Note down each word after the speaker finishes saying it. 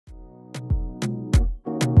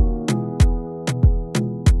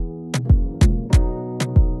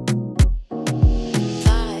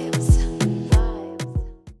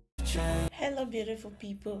Hello beautiful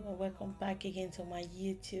people, and welcome back again to my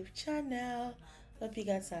YouTube channel. Hope you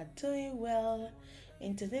guys are doing well.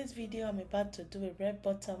 In today's video I'm about to do a red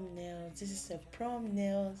bottom nails. This is a prom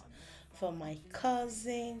nails for my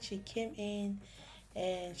cousin. She came in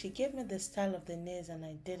and she gave me the style of the nails and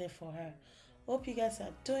I did it for her. Hope you guys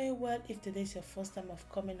are doing well. If today is your first time of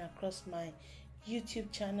coming across my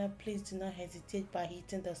YouTube channel, please do not hesitate by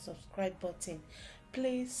hitting the subscribe button.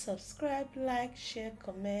 Please subscribe, like, share,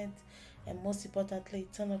 comment, and most importantly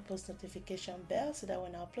turn on post notification bell so that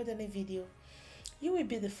when I upload any video you will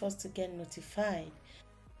be the first to get notified.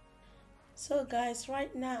 So guys,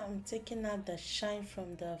 right now I'm taking out the shine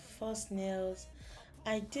from the first nails.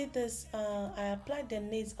 I did this I applied the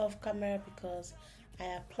nails off camera because I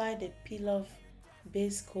applied a peel off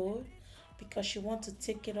base coat because she wants to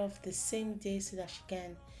take it off the same day so that she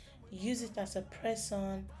can use it as a press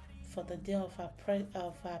on for the day of her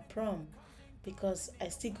prom, because I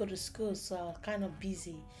still go to school, so I'm kind of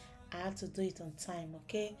busy. I have to do it on time.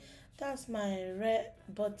 Okay, that's my red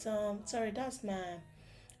bottom, sorry, that's my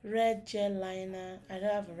red gel liner. I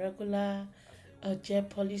don't have a regular gel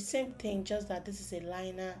polish, same thing, just that this is a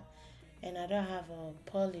liner and I don't have a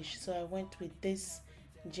polish, so I went with this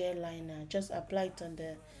gel liner. Just applied it on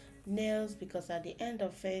the nails because at the end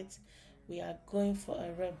of it we are going for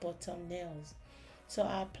a red bottom nails. So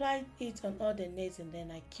I applied it on all the nails and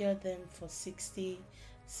then I cured them for 60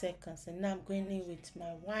 seconds. And now I'm going in with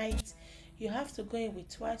my white. You have to go in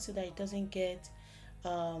with white so that it doesn't get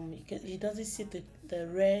it doesn't see the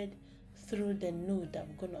red through the nude that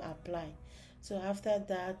I'm going to apply. So after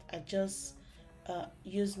that I just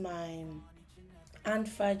use my hand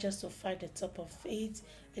file just to file the top of it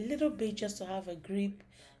a little bit, just to have a grip,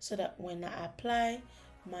 so that when I apply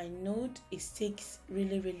my nude it sticks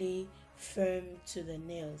really firm to the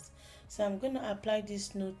nails. So I'm going to apply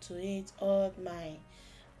this nude to it. All my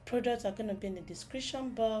products are going to be in the description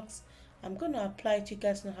box. I'm going to apply it. You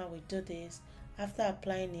guys know how we do this. After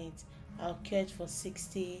applying it, I'll cure it for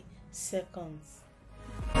 60 seconds.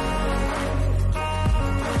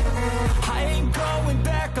 I ain't going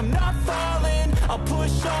back, I'm not falling. I'll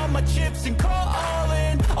push all my chips and call all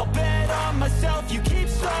in. I'll bet on myself, you keep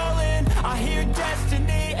stalling. I hear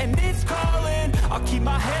destiny and it's calling. I'll keep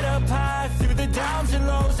my head up high through the downs and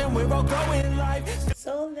lows, and we're all going live.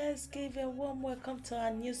 So let's give a warm welcome to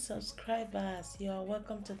our new subscribers. You are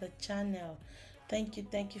welcome to the channel. Thank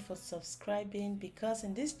you for subscribing, because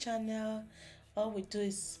in this channel all we do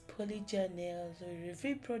is Polygel nails. We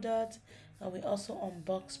review products and we also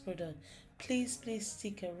unbox product. Please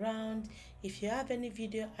stick around. If you have any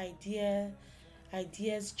video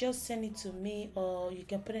ideas, just send it to me, or you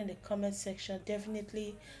can put it in the comment section.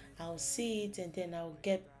 Definitely I'll see it and then I'll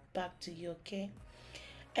get back to you. Okay,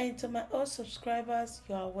 and to my old subscribers,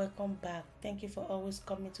 you are welcome back. Thank you for always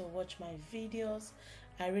coming to watch my videos.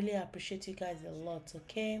 I really appreciate you guys a lot.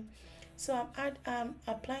 Okay, so I'm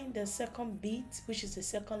applying the second bead, which is the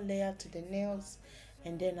second layer to the nails,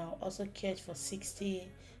 and then I'll also cure it for 60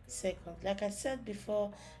 seconds. Like I said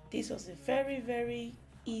before, this was a very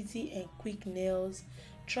easy and quick nails.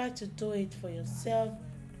 Try to do it for yourself.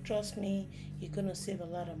 Trust me, you're gonna save a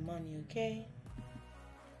lot of money. Okay,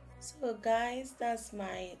 so guys, that's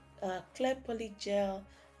my clear poly gel.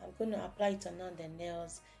 I'm going to apply it on all the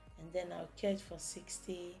nails and then I'll cure it for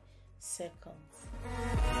 60 seconds.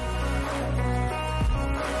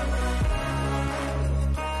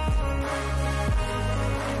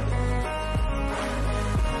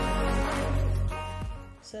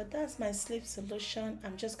 So that's my sleep solution.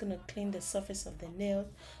 I'm just going to clean the surface of the nail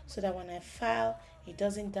so that when I file it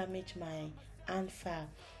doesn't damage my hand file.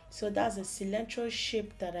 So that's a cilantro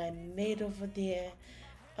shape that I made over there.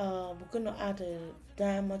 We're going to add a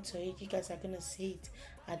diamond to it. You guys are going to see it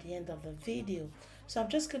at the end of the video. So I'm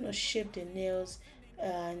just going to shape the nails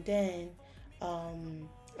and then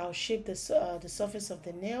I'll shape the surface of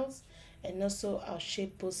the nails, and also I'll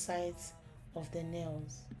shape both sides of the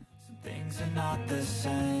nails. Things are not the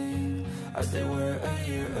same as they were a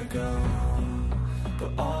year ago,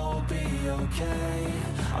 but all will be okay.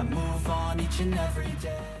 I move on each and every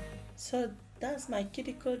day. So that's my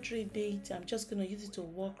cuticle drill bit. I'm just going to use it to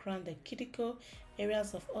walk around the cuticle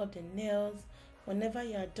areas of all the nails. Whenever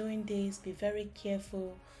you are doing this, be very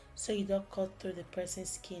careful so you don't cut through the person's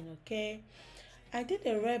skin. Okay, I did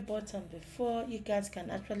a red bottom before. You guys can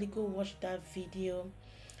actually go watch that video.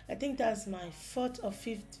 I think that's my 4th or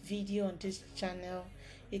 5th video on this channel.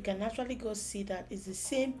 You can actually go see that. It's the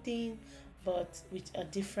same thing but with a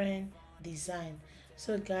different design.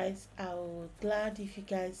 So guys, I would glad if you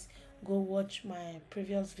guys go watch my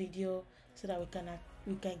previous video so that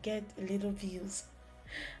we can get a little views.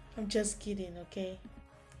 I'm just kidding. Okay,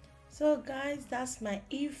 So guys, that's my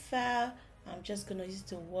e-file. I'm just gonna use it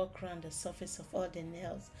to walk around the surface of all the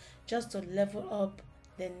nails, just to level up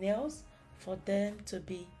the nails for them to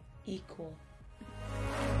be equal.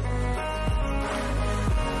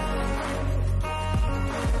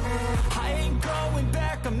 I ain't going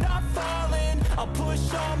back, I'm not falling. I'll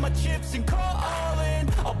push all my chips and call all in.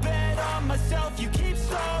 I'll bet on myself, you keep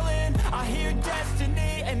stalling. I hear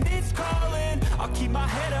destiny and it's calling. I'll keep my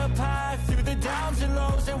head up high through the downs and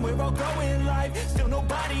lows, and we're all going live. Still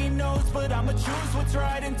nobody knows, but I'ma choose what's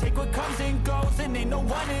right and take what comes and goes. And ain't no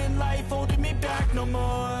one in life holding me back no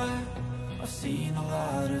more. I've seen a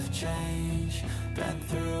lot of change, been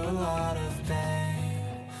through a lot of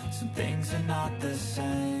pain. Some things are not the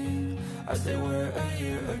same as they were a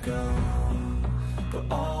year ago, but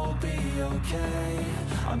all will be okay.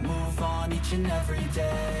 I move on each and every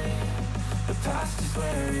day. The past is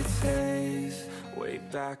where it stays, way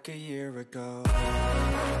back a year ago.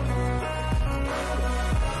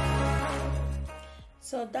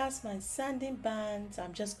 So that's my sanding band.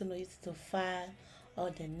 I'm just going to use it to file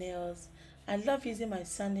all the nails. I love using my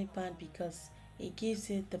sanding band because it gives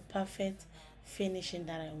it the perfect finishing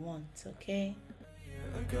that I want, okay?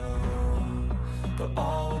 But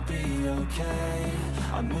all will be okay.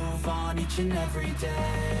 I move on each and every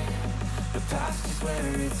day. The past is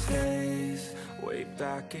where it stays, way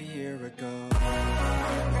back a year ago.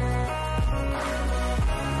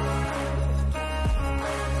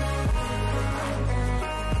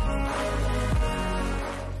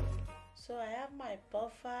 So I have my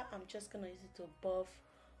buffer. I'm just gonna use it to buff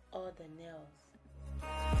all the nails.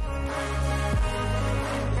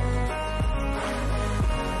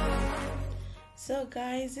 So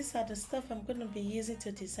guys, these are the stuff I'm going to be using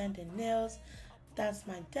to design the nails. That's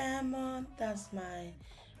my diamond, that's my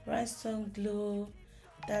rhinestone glue,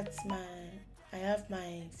 that's my, I have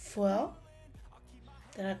my foil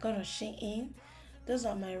that I got on Shein. Those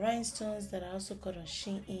are my rhinestones that I also got on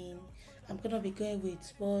Shein. I'm going to be going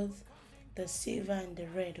with both the silver and the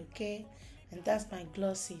red, okay? And that's my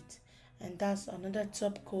gloss it. And that's another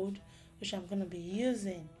top coat which I'm going to be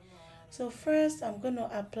using. So first I'm going to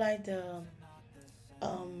apply the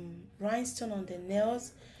rhinestone on the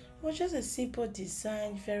nails. It was just a simple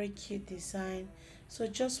design, very cute design. So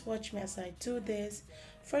just watch me as I do this.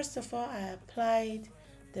 First of all, I applied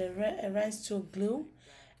the rhinestone glue,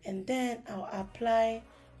 and then I'll apply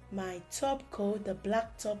my top coat, the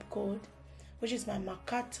black top coat, which is my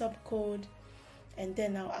Makartt top coat, and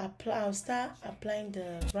then I'll start applying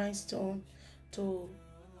the rhinestone to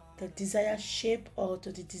the desired shape or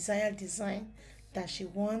to the desired design that she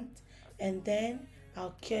wants, and then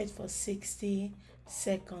I'll cure it for 60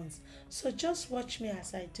 seconds. So just watch me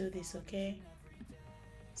as I do this, okay?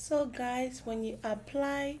 So guys, when you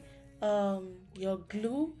apply your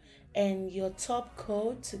glue and your top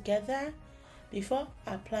coat together before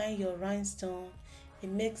applying your rhinestone, it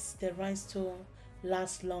makes the rhinestone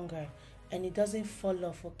last longer and it doesn't fall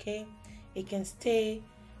off, okay? It can stay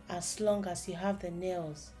as long as you have the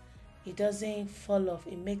nails. It doesn't fall off.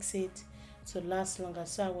 It makes it to last longer.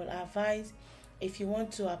 So I will advise, if you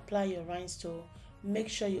want to apply your rhinestone, make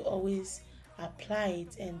sure you always apply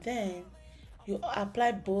it, and then you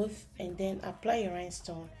apply both and then apply your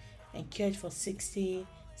rhinestone and cure it for 60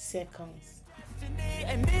 seconds.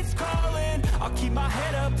 And it's calling. I'll keep my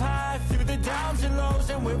head up high through the downs and lows,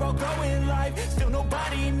 and we're all going live. Still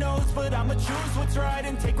nobody knows, but I'ma choose what's right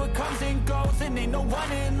and take what comes and goes. And ain't no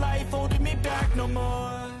one in life holding me back no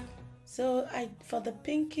more. So for the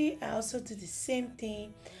pinky, I also do the same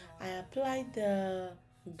thing. I applied the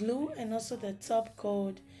glue and also the top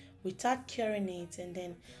coat without curing it, and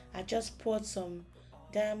then I just poured some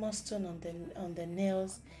diamond stone on the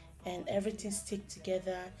nails, and everything stick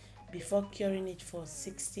together before curing it for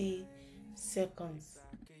 60 seconds.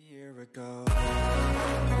 A year ago.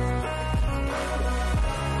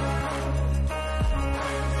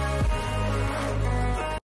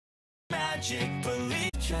 Magic,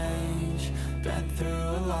 believe change, been through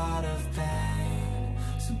a lot of pain.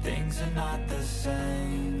 Some things are not the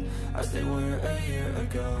same as they were a year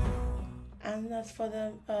ago. And as for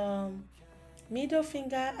the middle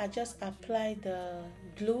finger, I just applied the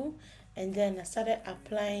glue, and then I started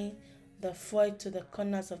applying the foil to the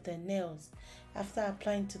corners of the nails. After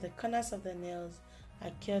applying to the corners of the nails,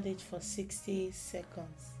 I cured it for 60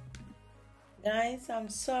 seconds. Guys, I'm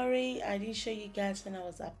sorry I didn't show you guys when I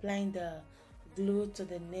was applying the glue to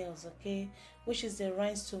the nails, okay, which is the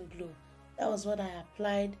rhinestone glue. That was what I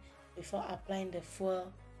applied before applying the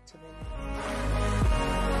foil to the nails.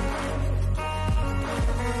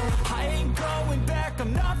 I ain't going back,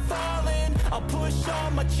 I'm not falling. I'll push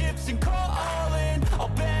all my chips and call all in. I'll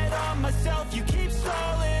bet on myself, you keep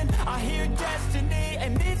stalling.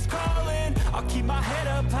 my head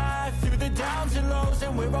up high through the downs and lows,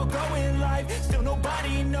 and we're all going live. Still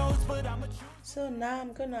nobody knows, but I'm a true. So now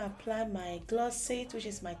I'm gonna apply my gloss set, which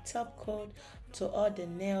is my top coat, to all the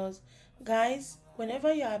nails. Guys,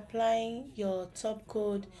 whenever you're applying your top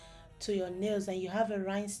coat to your nails and you have a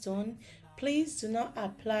rhinestone, please do not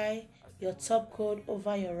apply your top coat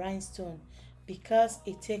over your rhinestone because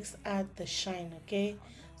it takes out the shine. Okay,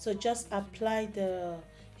 so just apply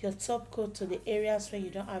your top coat to the areas where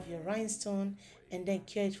you don't have your rhinestone and then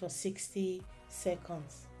cure it for 60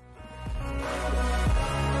 seconds.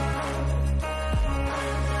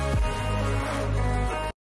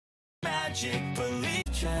 Magic, believe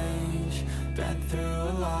change. Been through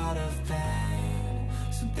a lot of pain.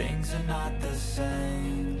 Some things are not the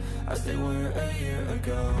same as they were a year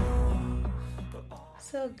ago.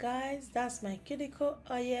 So guys, that's my cuticle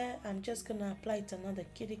oil. I'm just gonna apply it to another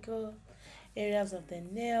cuticle areas of the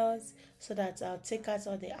nails so that I'll take out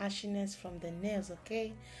all the ashiness from the nails.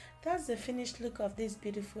 Okay, that's the finished look of these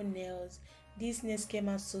beautiful nails. These nails came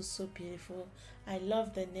out so beautiful. I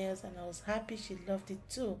love the nails and I was happy she loved it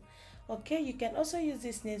too. Okay, you can also use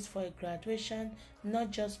these nails for a graduation,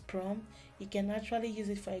 not just prom. You can actually use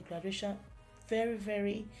it for a graduation.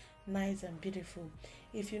 Very nice and beautiful.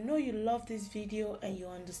 If you know you love this video and you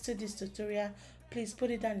understood this tutorial, please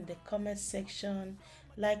put it down in the comment section,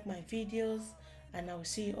 like my videos, and I will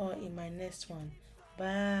see you all in my next one.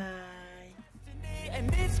 Bye.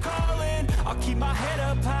 And it's calling. I'll keep my head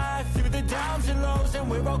up high through the downs and lows, and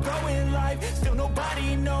we're all going live. Still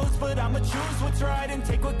nobody knows, but I'ma choose what's right and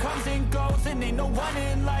take what comes and goes. And ain't no one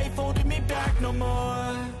in life holding me back no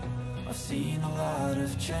more. I've seen a lot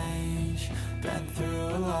of change, been through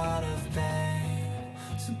a lot of pain.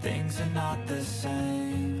 Some things are not the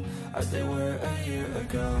same as they were a year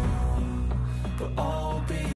ago, but all be